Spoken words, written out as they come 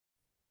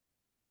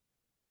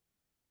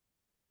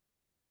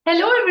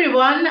Hello,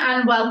 everyone,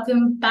 and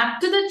welcome back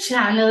to the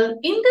channel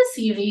in the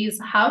series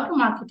How to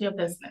Market Your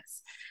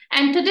Business.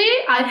 And today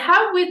I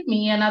have with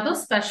me another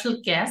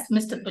special guest,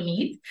 Mr.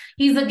 Puneet.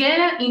 He's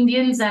again an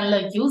Indian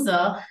Zenler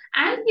user,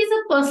 and he's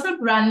a personal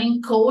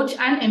branding coach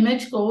and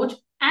image coach,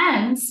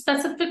 and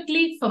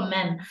specifically for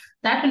men.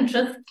 That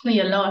interests me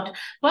a lot.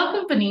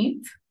 Welcome,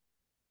 Puneet.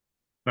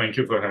 Thank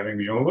you for having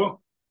me over.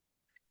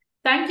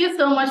 Thank you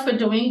so much for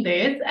doing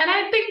this. And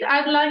I think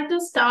I'd like to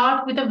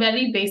start with a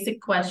very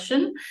basic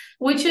question,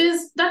 which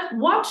is that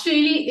what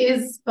really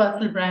is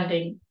personal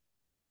branding?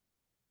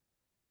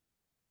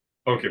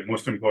 Okay,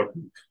 most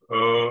important.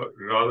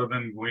 Rather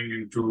than going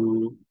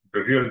into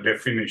the real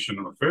definition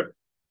of it,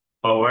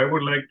 how I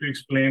would like to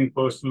explain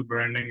personal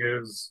branding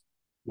is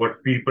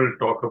what people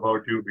talk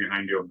about you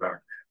behind your back.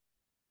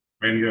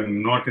 When you're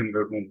not in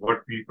the room,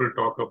 what people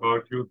talk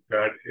about you,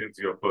 that is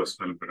your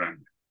personal brand.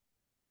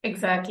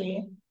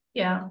 Exactly.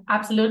 Yeah,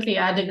 absolutely.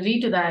 I'd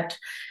agree to that.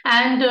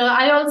 And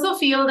I also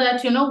feel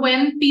that,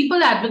 when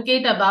people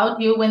advocate about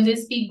you, when they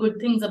speak good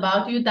things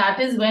about you, that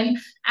is when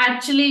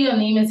actually your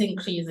name is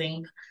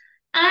increasing.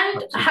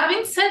 And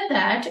having Absolutely. said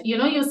that,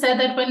 you said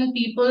that when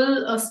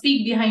people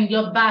speak behind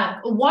your back,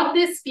 what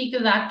they speak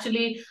is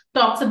actually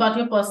talks about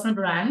your personal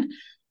brand.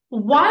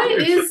 Why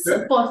It's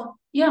is,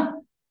 yeah,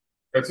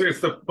 it's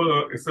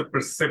the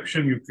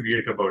perception you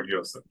create about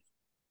yourself.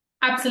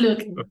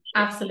 absolutely.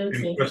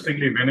 Absolutely.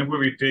 Interestingly, whenever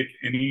we take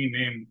any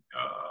name,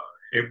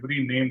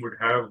 every name would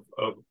have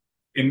a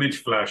image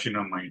flash in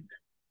our mind.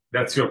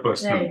 That's your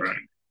personal Right.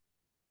 brand.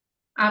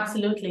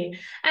 Absolutely.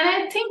 And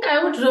I think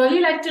I would really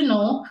like to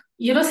know,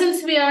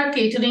 since we are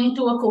catering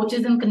to a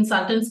coaches and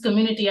consultants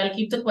community, I'll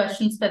keep the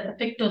question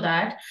specific to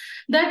that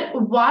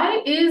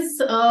why is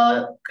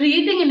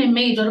creating an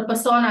image or a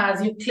persona,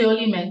 as you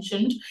clearly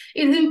mentioned,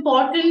 is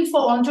important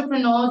for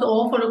entrepreneurs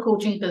or for a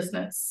coaching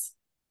business?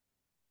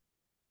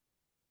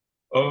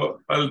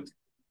 I'll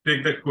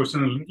take that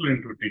question a little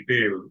into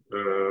detail.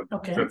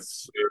 Okay.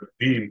 That's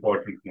the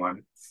important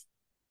one.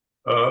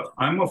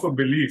 I'm of a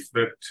belief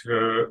that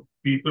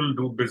people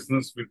do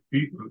business with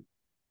people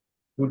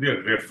who they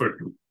are referred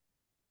to.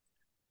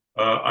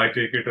 I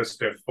take it a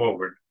step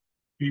forward.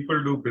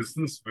 People do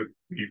business with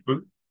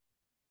people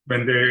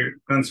when they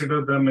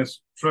consider them as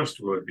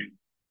trustworthy,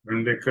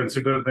 when they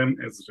consider them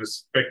as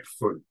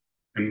respectful,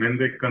 and when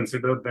they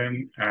consider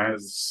them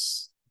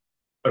as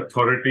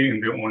authority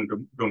in their own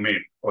domain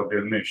or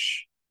their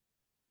niche.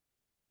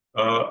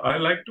 I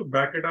like to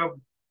back it up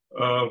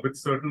with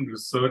certain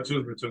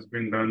researches which has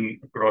been done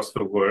across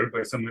the world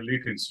by some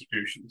elite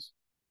institutions.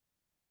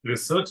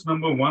 Research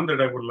number one that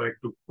I would like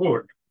to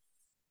quote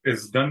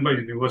is done by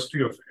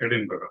University of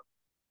Edinburgh.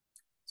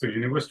 So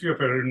University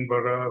of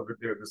Edinburgh, with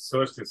their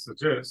research, they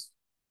suggest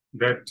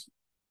that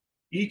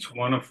each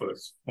one of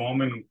us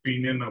form an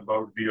opinion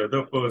about the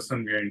other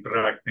person we are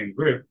interacting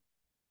with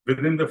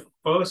within the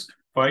first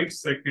 5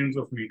 seconds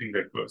of meeting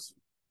that person.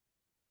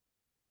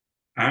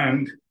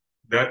 And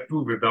that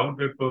too without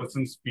that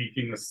person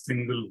speaking a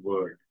single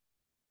word.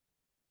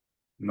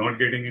 Not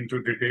getting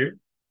into detail,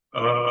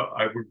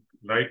 I would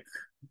like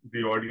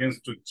the audience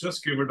to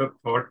just give it a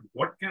thought.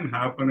 What can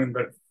happen in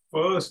that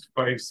first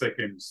 5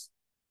 seconds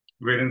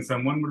wherein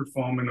someone will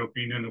form an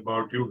opinion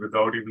about you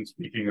without even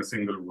speaking a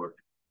single word?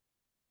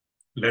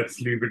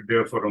 Let's leave it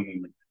there for a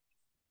moment.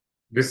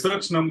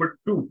 Research number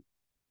two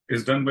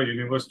is done by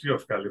University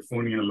of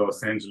California,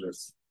 Los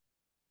Angeles.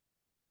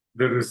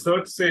 The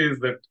research says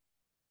that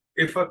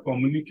if a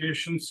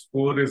communication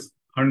score is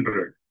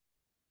 100,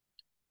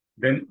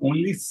 then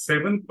only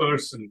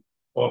 7%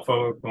 of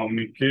our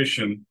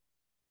communication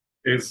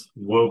is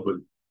verbal,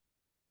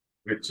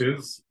 which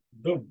is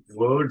the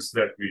words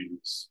that we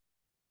use.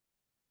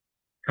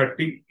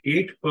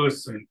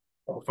 38%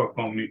 of our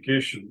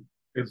communication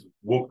is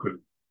vocal,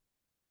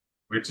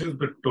 which is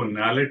the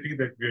tonality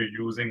that we are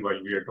using while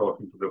we are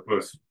talking to the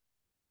person.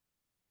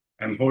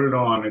 And hold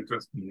on, it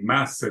is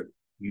massive,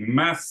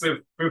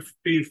 massive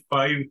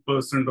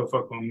 55% of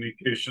our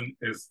communication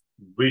is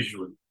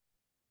visual.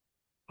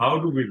 How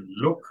do we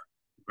look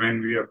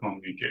when we are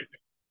communicating?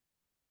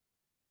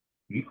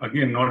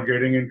 Again, not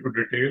getting into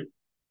detail,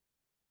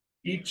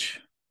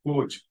 each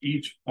coach,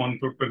 each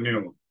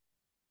entrepreneur,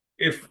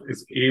 if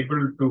is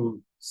able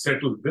to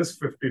settle this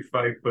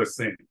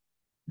 55%,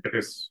 that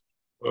is,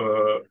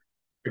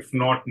 if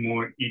not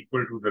more,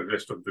 equal to the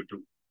rest of the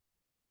two.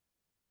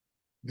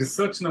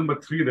 Research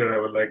number three that I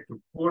would like to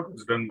quote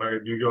was done by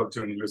New York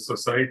Journalist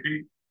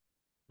Society,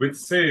 which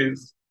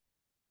says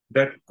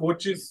that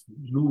coaches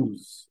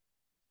lose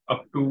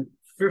up to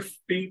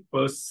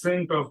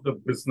 50% of the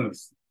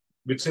business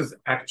which has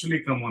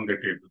actually come on the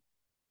table,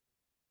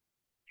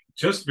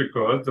 just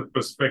because the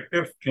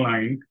prospective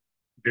client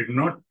did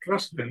not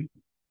trust them,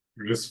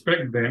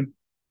 respect them,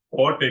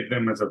 or take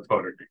them as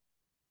authority.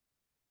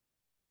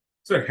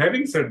 So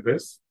having said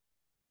this,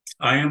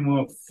 I am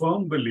a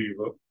firm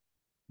believer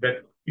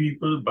that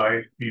people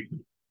buy people.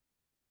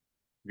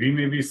 We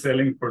may be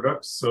selling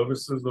products,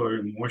 services, or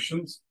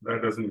emotions.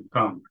 That doesn't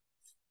count.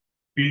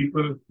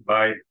 People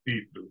buy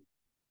people.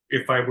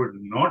 If I would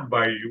not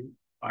buy you,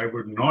 I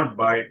would not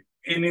buy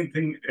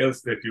anything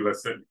else that you are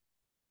selling.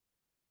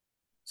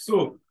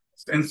 So,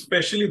 and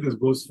especially this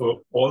goes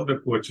for all the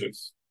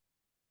coaches.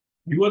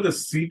 You are the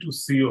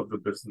C2C of the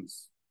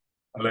business.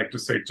 I like to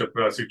say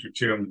chaprasi to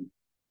chairman.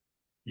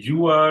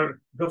 You are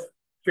the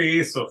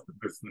face of the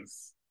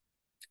business.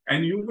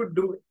 And you would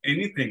do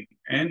anything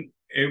and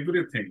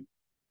everything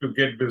to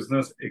get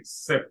business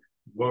except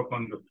work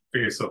on the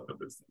face of the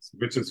business,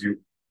 which is you.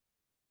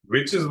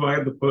 Which is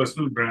why the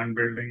personal brand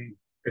building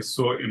is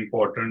so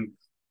important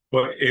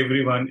for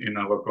everyone in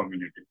our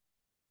community.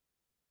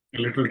 A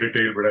little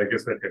detail, but I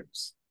guess that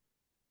helps.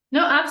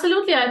 No,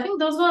 absolutely. I think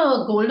those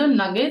were golden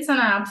nuggets, and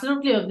I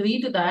absolutely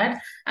agree to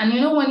that. And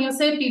when you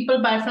say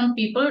people buy from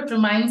people, it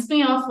reminds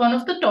me of one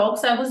of the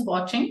talks I was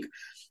watching.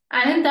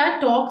 And in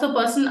that talk, the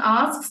person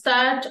asks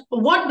that,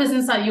 what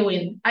business are you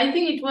in? I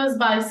think it was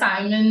by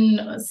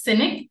Simon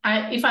Sinek,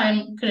 if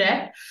I'm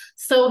correct.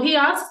 So he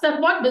asks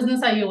that, what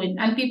business are you in?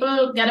 And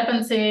people get up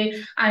and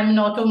say, I'm in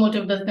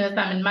automotive business,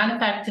 I'm in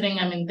manufacturing,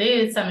 I'm in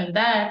this, I'm in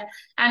that.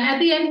 And at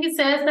the end, he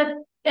says that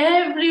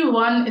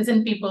everyone is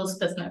in people's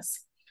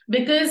business,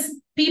 because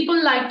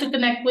people like to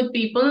connect with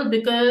people,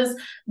 because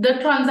the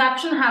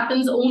transaction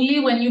happens only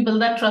when you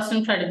build that trust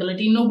and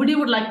credibility. Nobody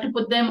would like to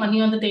put their money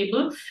on the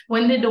table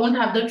when they don't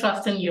have the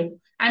trust in you.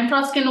 And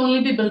trust can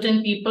only be built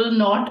in people,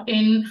 not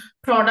in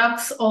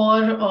products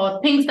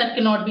or things that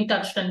cannot be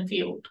touched and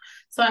viewed.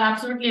 So I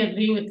absolutely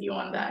agree with you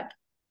on that.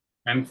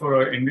 And for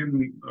our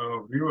Indian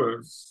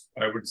viewers,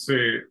 I would say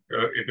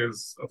it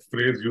is a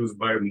phrase used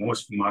by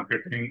most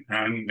marketing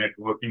and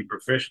networking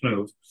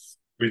professionals,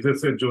 which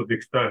is jo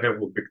dikhta hai,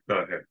 wo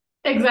bikta hai.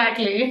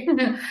 Exactly.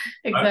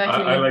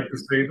 Exactly. I like to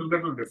say it a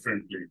little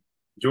differently.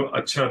 Jo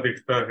acha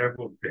dikhta hai,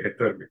 wo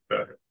behtar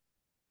dikhta hai.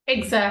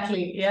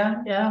 Exactly.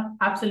 Yeah,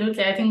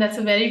 absolutely. I think that's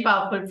a very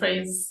powerful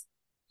phrase.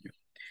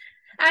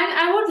 And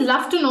I would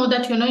love to know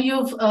that,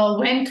 you've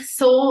went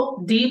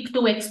so deep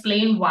to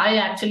explain why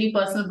actually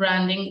personal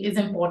branding is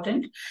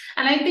important.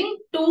 And I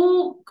think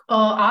to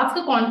ask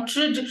a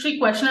contradictory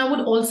question, I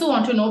would also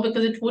want to know,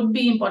 because it would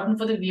be important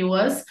for the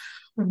viewers,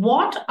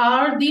 what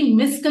are the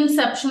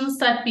misconceptions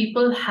that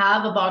people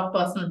have about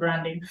personal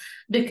branding?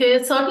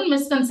 Because certain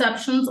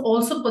misconceptions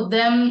also put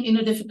them in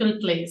a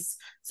difficult place.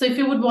 So if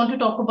you would want to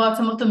talk about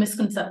some of the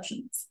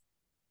misconceptions.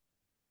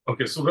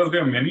 Okay, so well,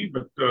 there are many,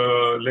 but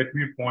let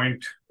me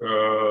point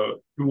 2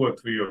 or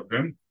 3 of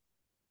them.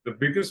 The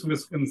biggest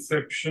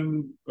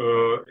misconception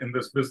in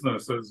this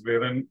business is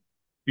wherein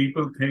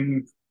people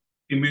think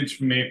image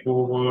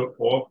makeover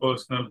or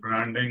personal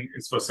branding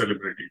is for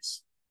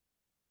celebrities.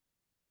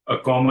 A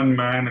common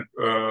man,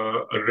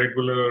 a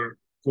regular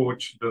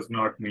coach does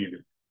not need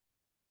it.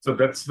 So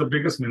that's the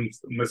biggest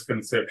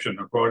misconception.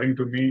 According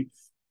to me,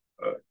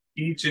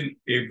 each and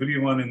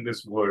everyone in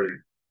this world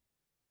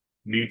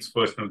needs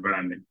personal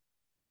branding.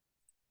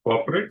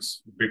 Corporates,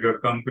 bigger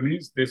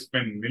companies, they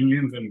spend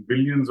millions and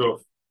billions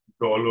of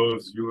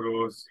dollars,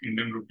 euros,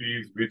 Indian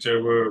rupees,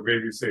 whichever way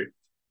we say,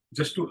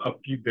 just to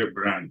upkeep their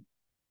brand,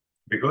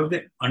 because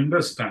they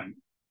understand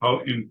how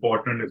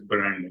important is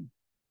branding.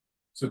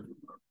 So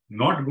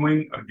not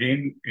going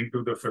again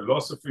into the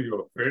philosophy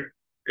of it,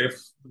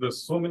 if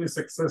there's so many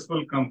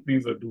successful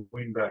companies are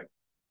doing that,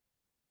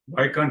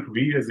 why can't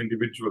we as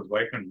individuals,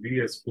 why can't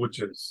we as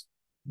coaches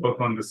work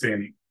on the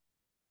same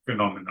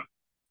phenomena?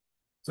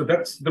 So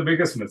that's the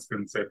biggest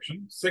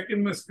misconception.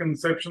 Second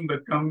misconception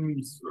that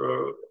comes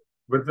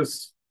with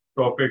this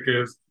topic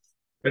is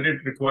that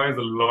it requires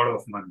a lot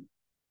of money,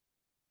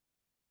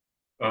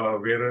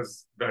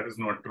 whereas that is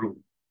not true.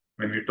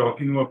 When we're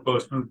talking about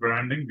personal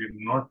branding, we're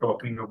not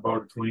talking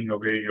about throwing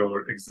away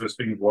your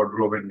existing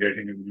wardrobe and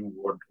getting a new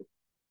wardrobe.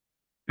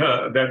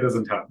 That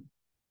doesn't happen.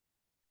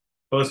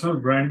 Personal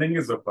branding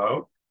is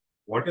about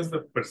what is the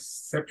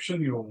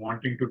perception you're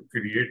wanting to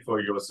create for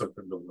yourself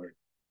in the world.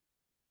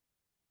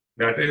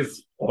 That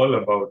is all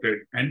about it.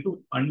 And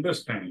to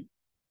understand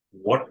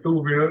what to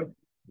wear,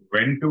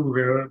 when to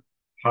wear,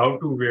 how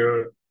to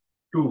wear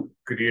to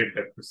create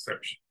that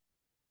perception.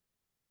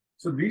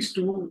 So these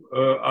two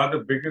are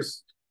the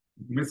biggest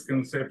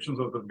misconceptions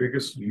or the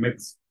biggest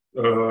myths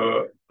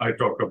I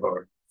talk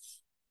about.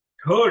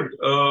 Third,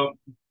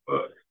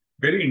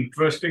 very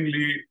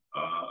interestingly,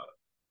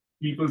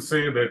 people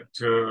say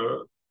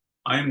that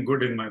I am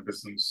good in my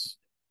business,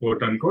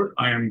 quote unquote.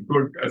 I am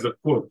good as a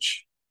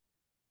coach.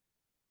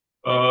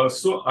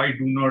 So I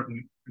do not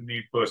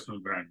need personal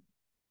branding.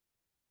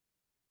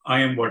 I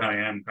am what I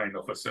am kind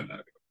of a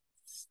scenario.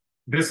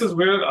 This is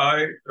where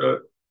I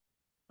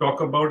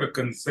talk about a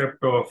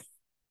concept of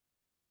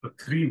a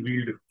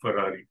 3-wheeled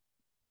Ferrari,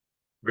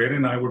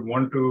 wherein I would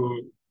want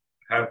to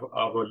have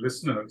our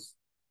listeners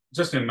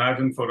just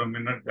imagine for a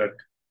minute that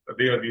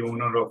they are the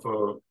owner of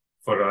a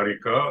Ferrari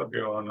car.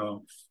 They're on a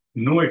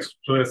no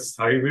express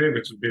highway,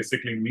 which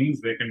basically means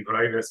they can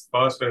drive as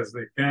fast as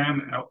they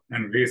can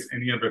and race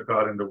any other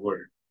car in the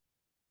world.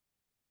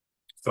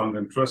 Sounds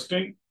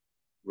interesting?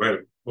 Well,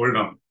 hold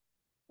on.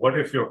 What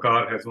if your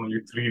car has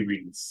only 3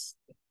 wheels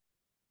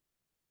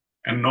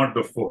and not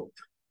the 4th?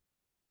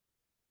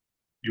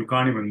 You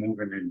can't even move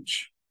an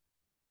inch.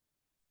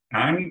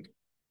 And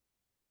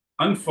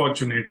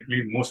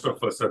Unfortunately, most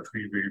of us are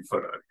three-wheel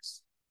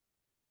Ferraris.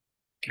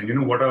 And you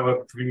know what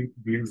our three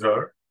wheels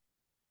are?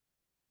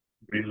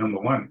 Wheel number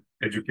one,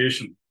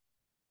 education.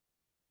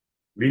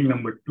 Wheel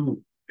number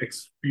two,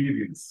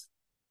 experience.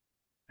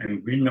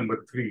 And wheel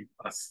number three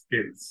are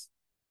skills.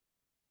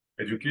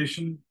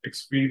 Education,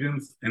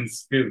 experience, and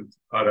skills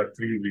are our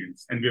three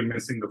wheels, and we're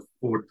missing the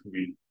fourth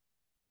wheel.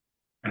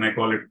 And I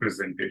call it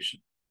presentation.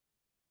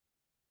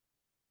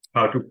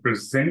 How to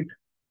present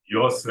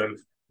yourself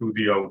to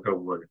the outer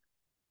world.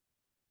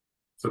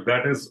 So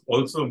that is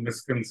also a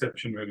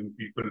misconception wherein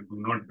people do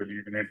not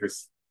believe in it. They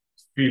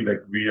feel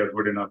like we are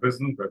good in our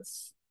business,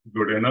 that's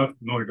good enough.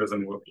 No, it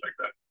doesn't work like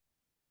that.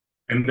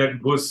 And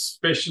that goes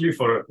especially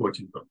for our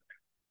coaching company.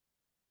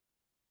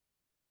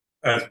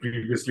 As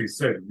previously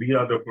said, we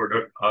are the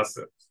product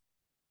ourselves.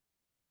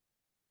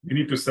 We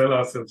need to sell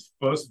ourselves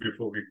first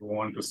before we go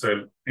on to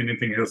sell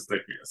anything else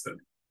that we are selling.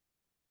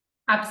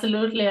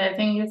 Absolutely. I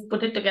think you've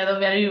put it together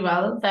very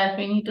well that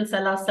we need to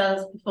sell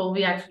ourselves before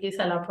we actually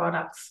sell our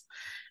products.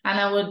 And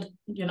I would,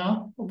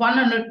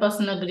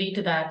 100% agree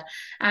to that.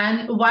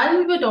 And while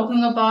we were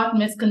talking about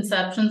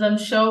misconceptions, I'm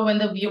sure when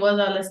the viewers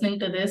are listening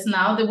to this,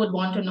 now they would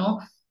want to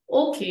know,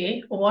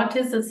 okay, what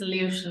is the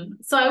solution?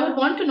 So I would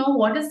want to know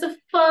what is the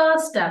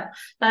first step?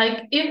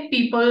 Like if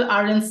people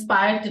are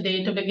inspired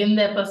today to begin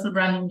their personal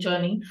branding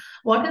journey,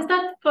 what is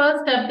that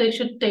first step they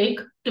should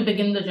take to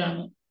begin the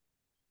journey?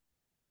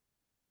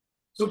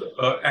 So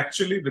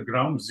actually the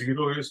ground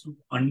zero is to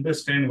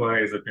understand why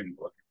is it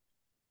important.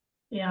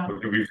 Yeah.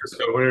 Okay, we just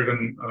covered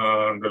in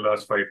the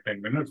last 5-10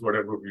 minutes,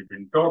 whatever we've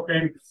been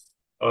talking.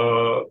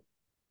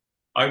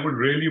 I would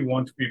really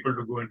want people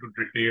to go into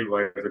detail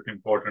why is it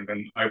important.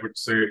 And I would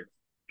say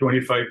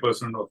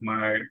 25% of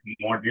my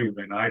module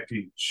when I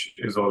teach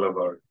is all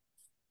about it.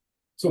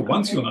 So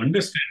once you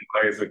understand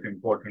why is it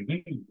important,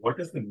 then what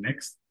is the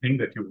next thing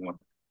that you want?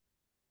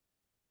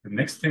 The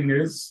next thing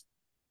is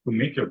to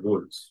make your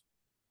goals.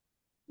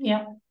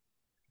 Yeah.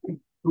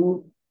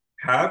 To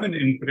have an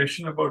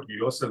impression about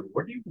yourself.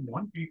 What do you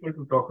want people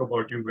to talk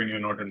about you when you're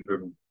not in the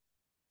room?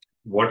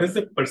 What is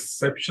the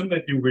perception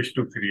that you wish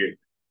to create?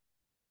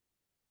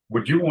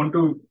 Would you want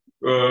to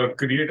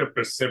create a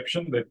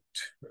perception that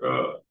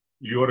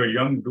you're a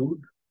young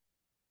dude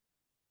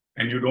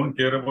and you don't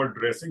care about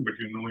dressing, but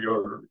you know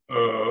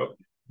your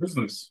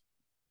business?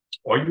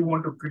 Or you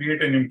want to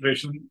create an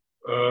impression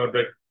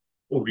that,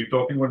 oh, we're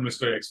talking about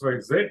Mr.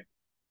 XYZ,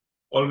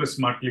 always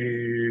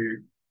smartly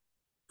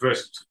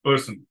dressed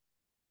person.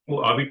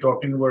 Oh, are we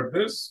talking about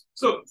this?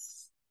 So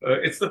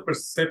it's the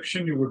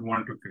perception you would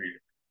want to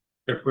create.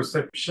 The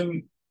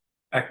perception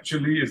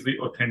actually is the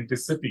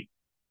authenticity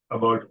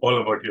about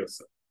all about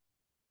yourself.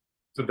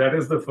 So that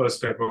is the first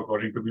step,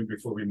 according to me,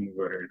 before we move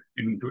ahead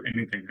into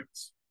anything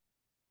else.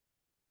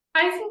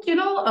 I think,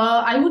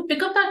 I would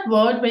pick up that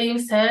word where you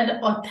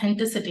said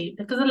authenticity,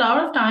 because a lot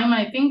of time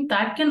I think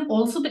that can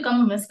also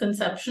become a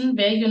misconception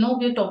where,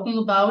 we're talking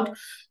about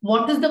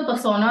what is the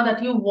persona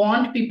that you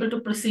want people to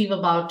perceive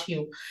about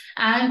you.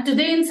 And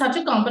today in such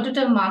a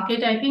competitive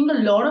market, I think a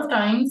lot of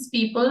times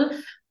people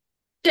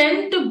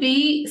tend to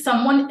be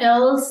someone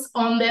else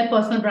on their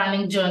personal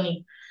branding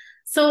journey.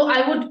 So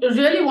I would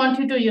really want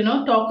you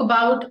to, talk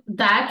about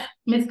that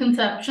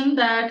misconception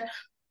that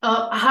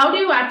how do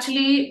you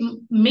actually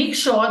make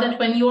sure that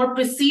when you are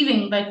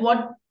perceiving like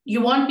what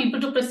you want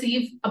people to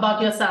perceive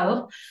about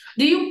yourself,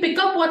 do you pick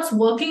up what's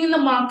working in the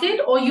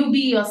market or you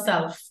be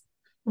yourself?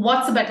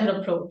 What's a better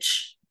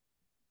approach?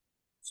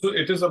 So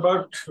it is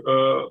about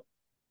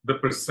the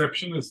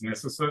perception is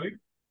necessary,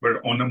 but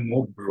on a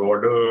more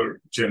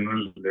broader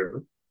general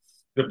level.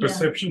 The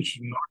perception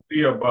should not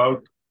be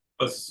about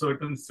a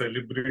certain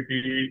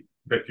celebrity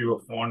that you are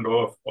fond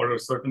of or a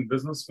certain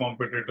business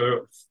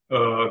competitor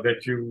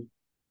that you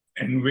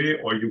envy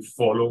or you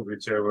follow,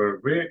 whichever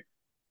way.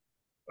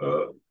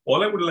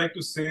 All I would like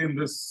to say in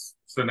this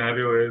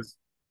scenario is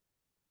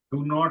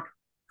do not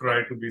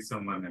try to be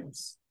someone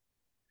else.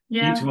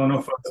 Yeah. Each one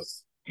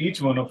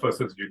of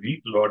us is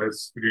unique. Lord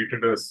has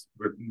created us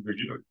with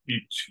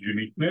each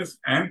uniqueness.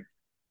 And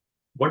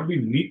what we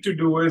need to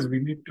do is we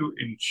need to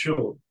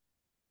ensure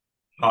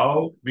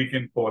how we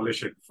can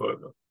polish it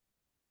further.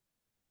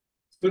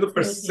 So the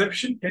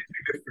perception can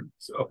be different.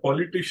 So a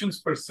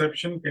politician's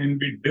perception can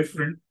be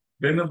different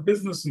than a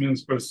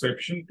businessman's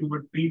perception to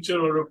a teacher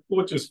or a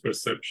coach's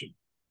perception.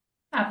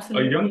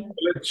 Absolutely. A young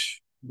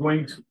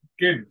college-going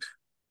kid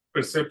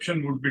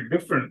perception would be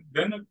different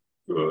than a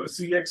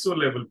CXO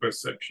level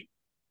perception.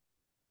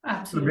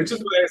 Absolutely. So which is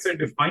why I said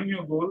define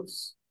your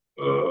goals,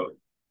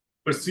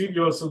 perceive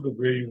yourself the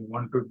way you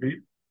want to be,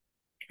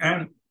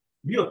 and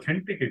be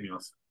authentic in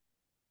yourself.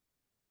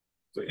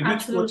 So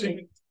image coaching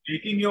is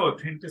taking your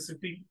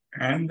authenticity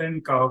and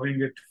then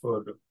carving it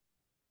further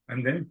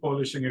and then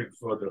polishing it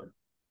further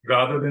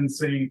rather than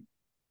saying,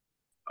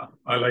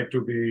 I like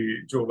to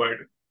be Joe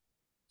Biden.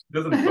 It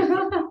doesn't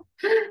work.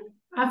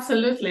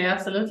 Absolutely,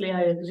 absolutely,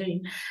 I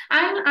agree.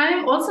 And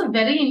I'm also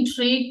very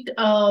intrigued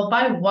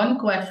by one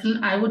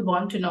question I would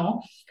want to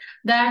know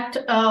that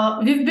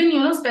we've been,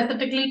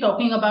 specifically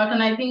talking about,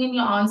 and I think in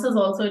your answers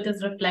also it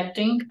is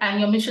reflecting, and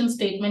your mission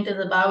statement is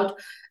about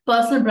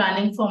personal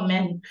branding for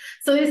men.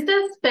 So is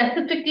there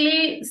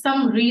specifically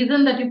some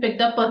reason that you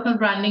picked up personal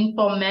branding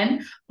for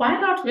men? Why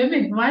not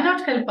women? Why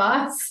not help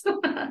us?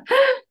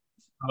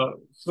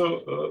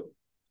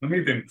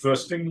 Amit,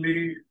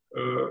 interestingly,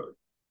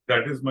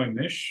 that is my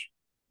niche,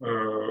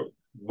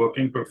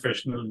 working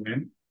professional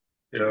men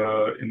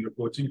in the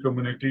coaching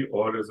community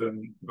or as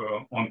an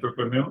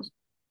entrepreneurs,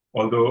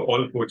 although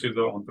all coaches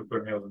are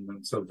entrepreneurs in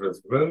themselves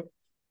as well.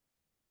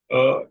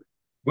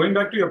 Going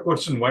back to your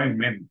question, why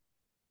men?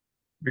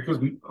 Because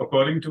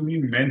according to me,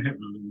 men have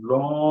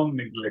long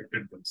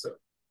neglected themselves.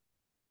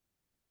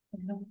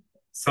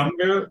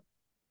 Somewhere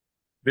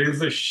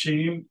there's a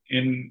shame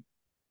in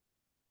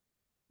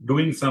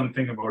doing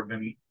something about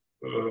them,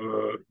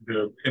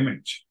 their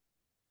image.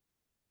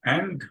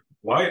 And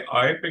why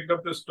I picked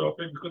up this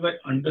topic, because I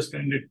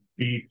understand it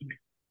deeply.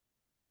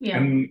 Yeah.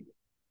 And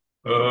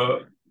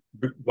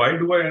why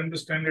do I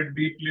understand it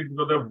deeply?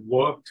 Because I've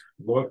worked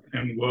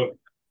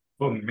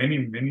for many,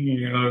 many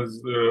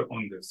years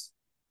on this.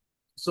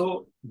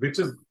 So, which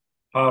is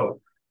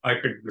how I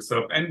picked this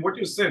up. And what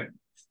you said,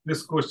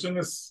 this question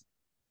is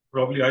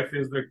probably I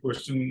faced that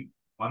question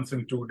once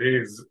in 2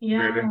 days,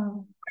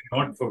 wherein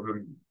not for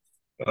women.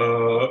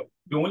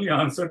 The only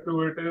answer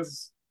to it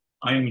is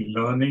I'm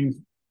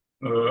learning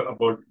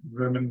about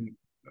women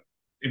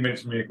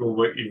image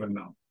makeover even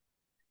now.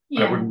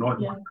 I would not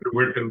do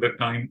it till the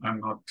time I'm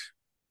not.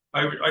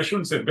 I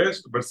shouldn't say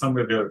best, but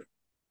somewhere there.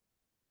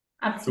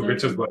 Absolutely.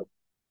 So which is what.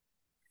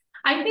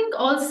 I think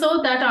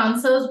also that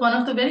answers one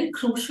of the very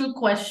crucial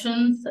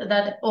questions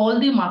that all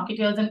the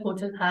marketers and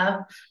coaches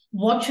have.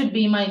 What should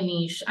be my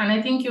niche? And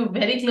I think you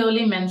very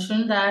clearly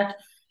mentioned that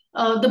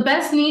the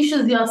best niche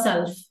is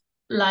yourself.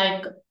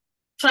 Like,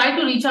 try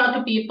to reach out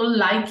to people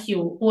like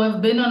you who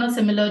have been on a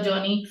similar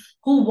journey,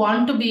 who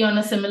want to be on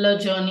a similar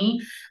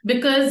journey,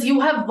 because you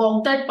have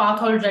walked that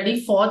path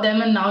already for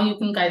them and now you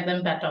can guide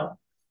them better.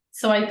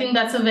 So I think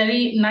that's a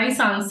very nice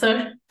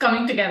answer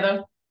coming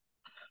together.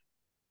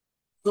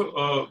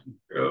 So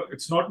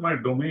it's not my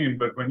domain,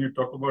 but when you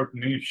talk about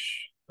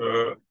niche,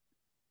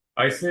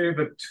 I say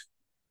that,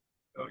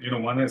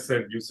 when I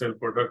said you sell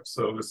products,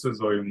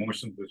 services, or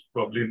emotions, there's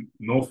probably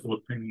no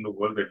fourth thing in the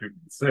world that you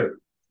can sell.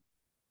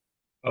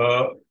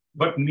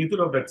 But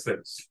neither of that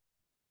sells.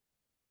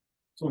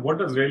 So what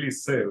does really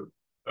sell?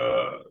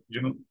 A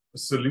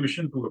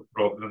solution to a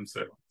problem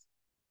sells.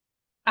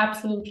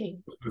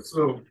 Absolutely.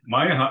 So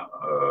my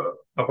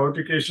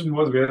application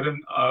was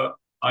wherein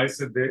I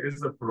said there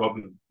is a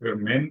problem where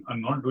men are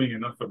not doing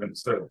enough for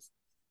themselves.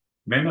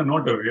 Men are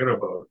not aware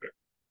about it.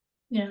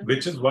 Yeah.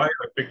 Which is why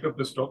I picked up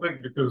this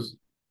topic, because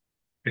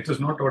it is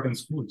not taught in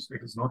schools.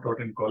 It is not taught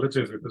in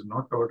colleges. It is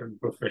not taught in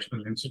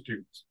professional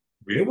institutes.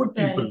 Where would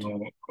people know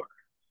about it?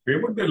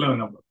 Where would they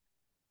learn about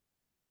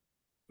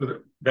it?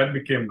 So that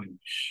became my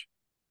niche.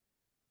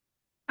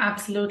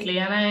 Absolutely.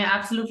 And I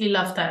absolutely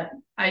love that.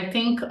 I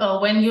think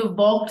when you've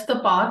walked the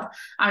path,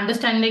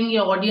 understanding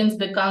your audience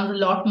becomes a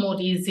lot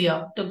more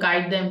easier to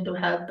guide them, to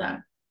help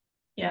them.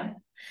 Yeah.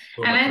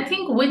 So and I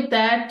think with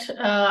that,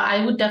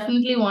 I would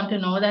definitely want to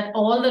know that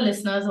all the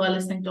listeners who are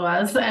listening to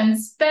us, and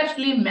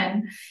especially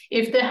men,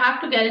 if they have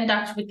to get in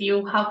touch with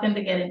you, how can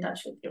they get in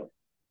touch with you?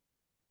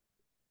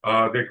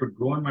 They could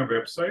go on my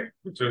website,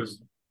 which is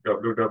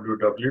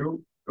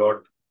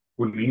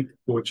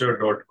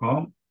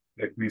www.puneetkochhar.com.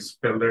 Let me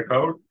spell that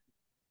out.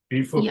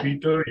 P for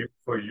Peter, U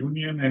for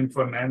Union, N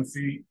for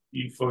Nancy,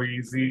 E for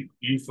Easy,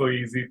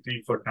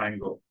 T for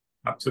Tango.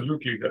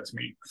 Absolutely, that's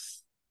me.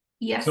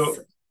 Yes. So,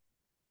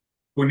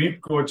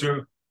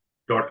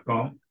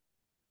 puneetkochhar.com.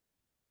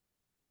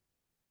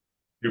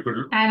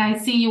 And I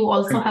see you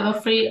also have a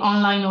free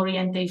online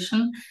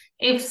orientation.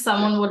 If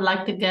someone would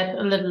like to get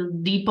a little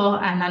deeper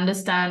and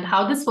understand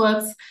how this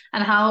works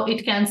and how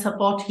it can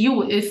support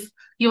you if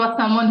you are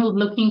someone who's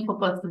looking for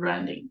personal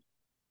branding.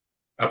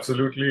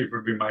 Absolutely, it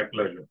would be my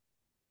pleasure.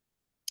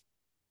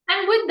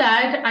 And with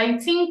that, I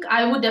think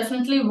I would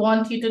definitely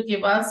want you to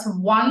give us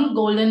one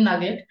golden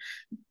nugget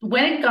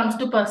when it comes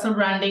to personal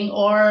branding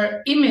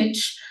or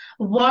image.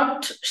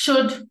 What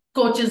should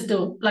coaches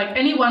do? Like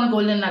any one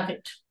golden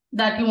nugget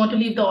that you want to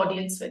leave the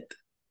audience with?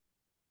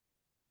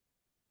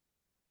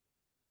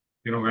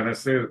 When I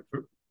say,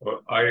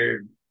 I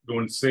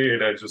don't say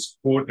it, I just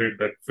quote it,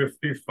 that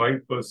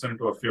 55%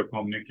 of your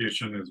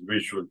communication is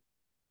visual.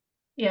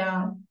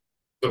 Yeah.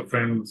 So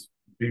friends,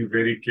 be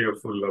very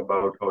careful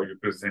about how you're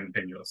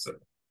presenting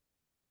yourself.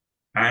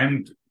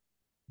 And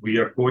we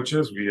are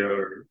coaches, we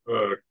are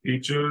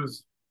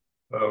teachers.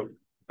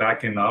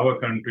 Back in our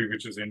country,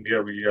 which is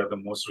India, we are the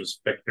most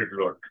respected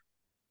lot.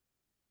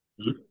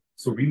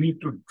 So we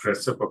need to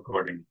dress up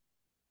accordingly.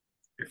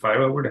 If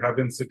I would have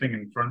been sitting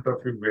in front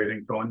of you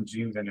wearing torn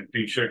jeans and a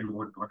t-shirt, you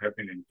would not have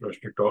been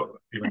interested or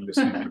even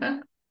listening to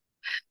me.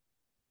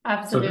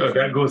 Absolutely. So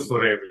that goes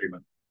for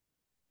everyone.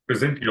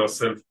 Present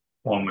yourself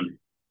formally.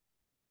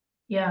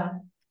 Yeah.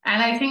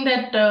 And I think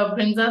that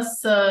brings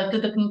us to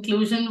the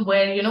conclusion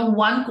where,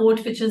 one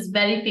quote which is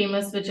very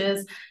famous, which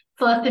is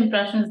first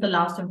impression is the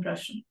last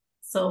impression.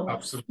 So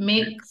Absolutely.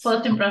 make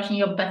first impression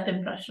your best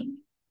impression.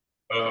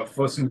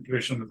 First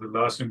impression is the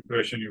last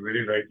impression. You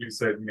very rightly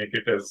said, make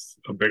it as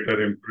a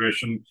better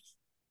impression.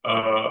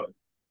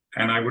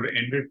 And I would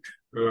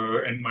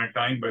end my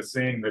time by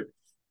saying that,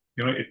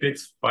 it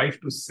takes 5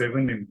 to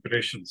 7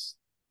 impressions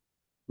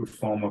to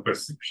form a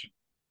perception.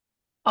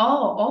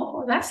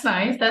 Oh, that's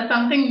nice. That's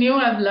something new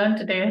I've learned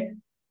today.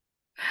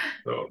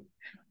 So,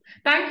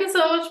 thank you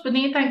so much,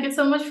 Puneet. Thank you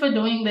so much for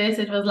doing this.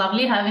 It was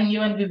lovely having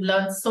you, and we've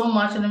learned so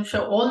much. And I'm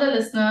sure all the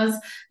listeners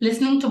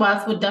listening to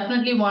us would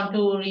definitely want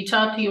to reach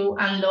out to you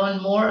and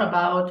learn more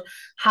about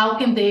how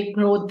can they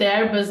grow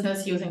their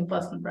business using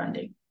personal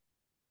branding.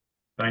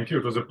 Thank you.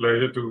 It was a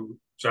pleasure to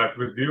chat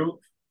with you,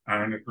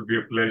 and it will be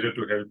a pleasure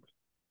to help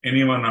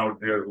anyone out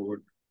there who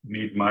would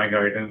need my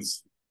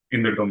guidance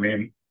in the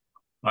domain.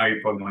 I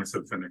call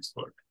myself an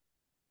expert.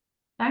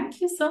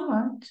 Thank you so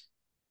much.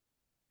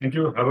 Thank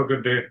you. Have a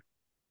good day.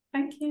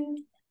 Thank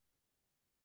you.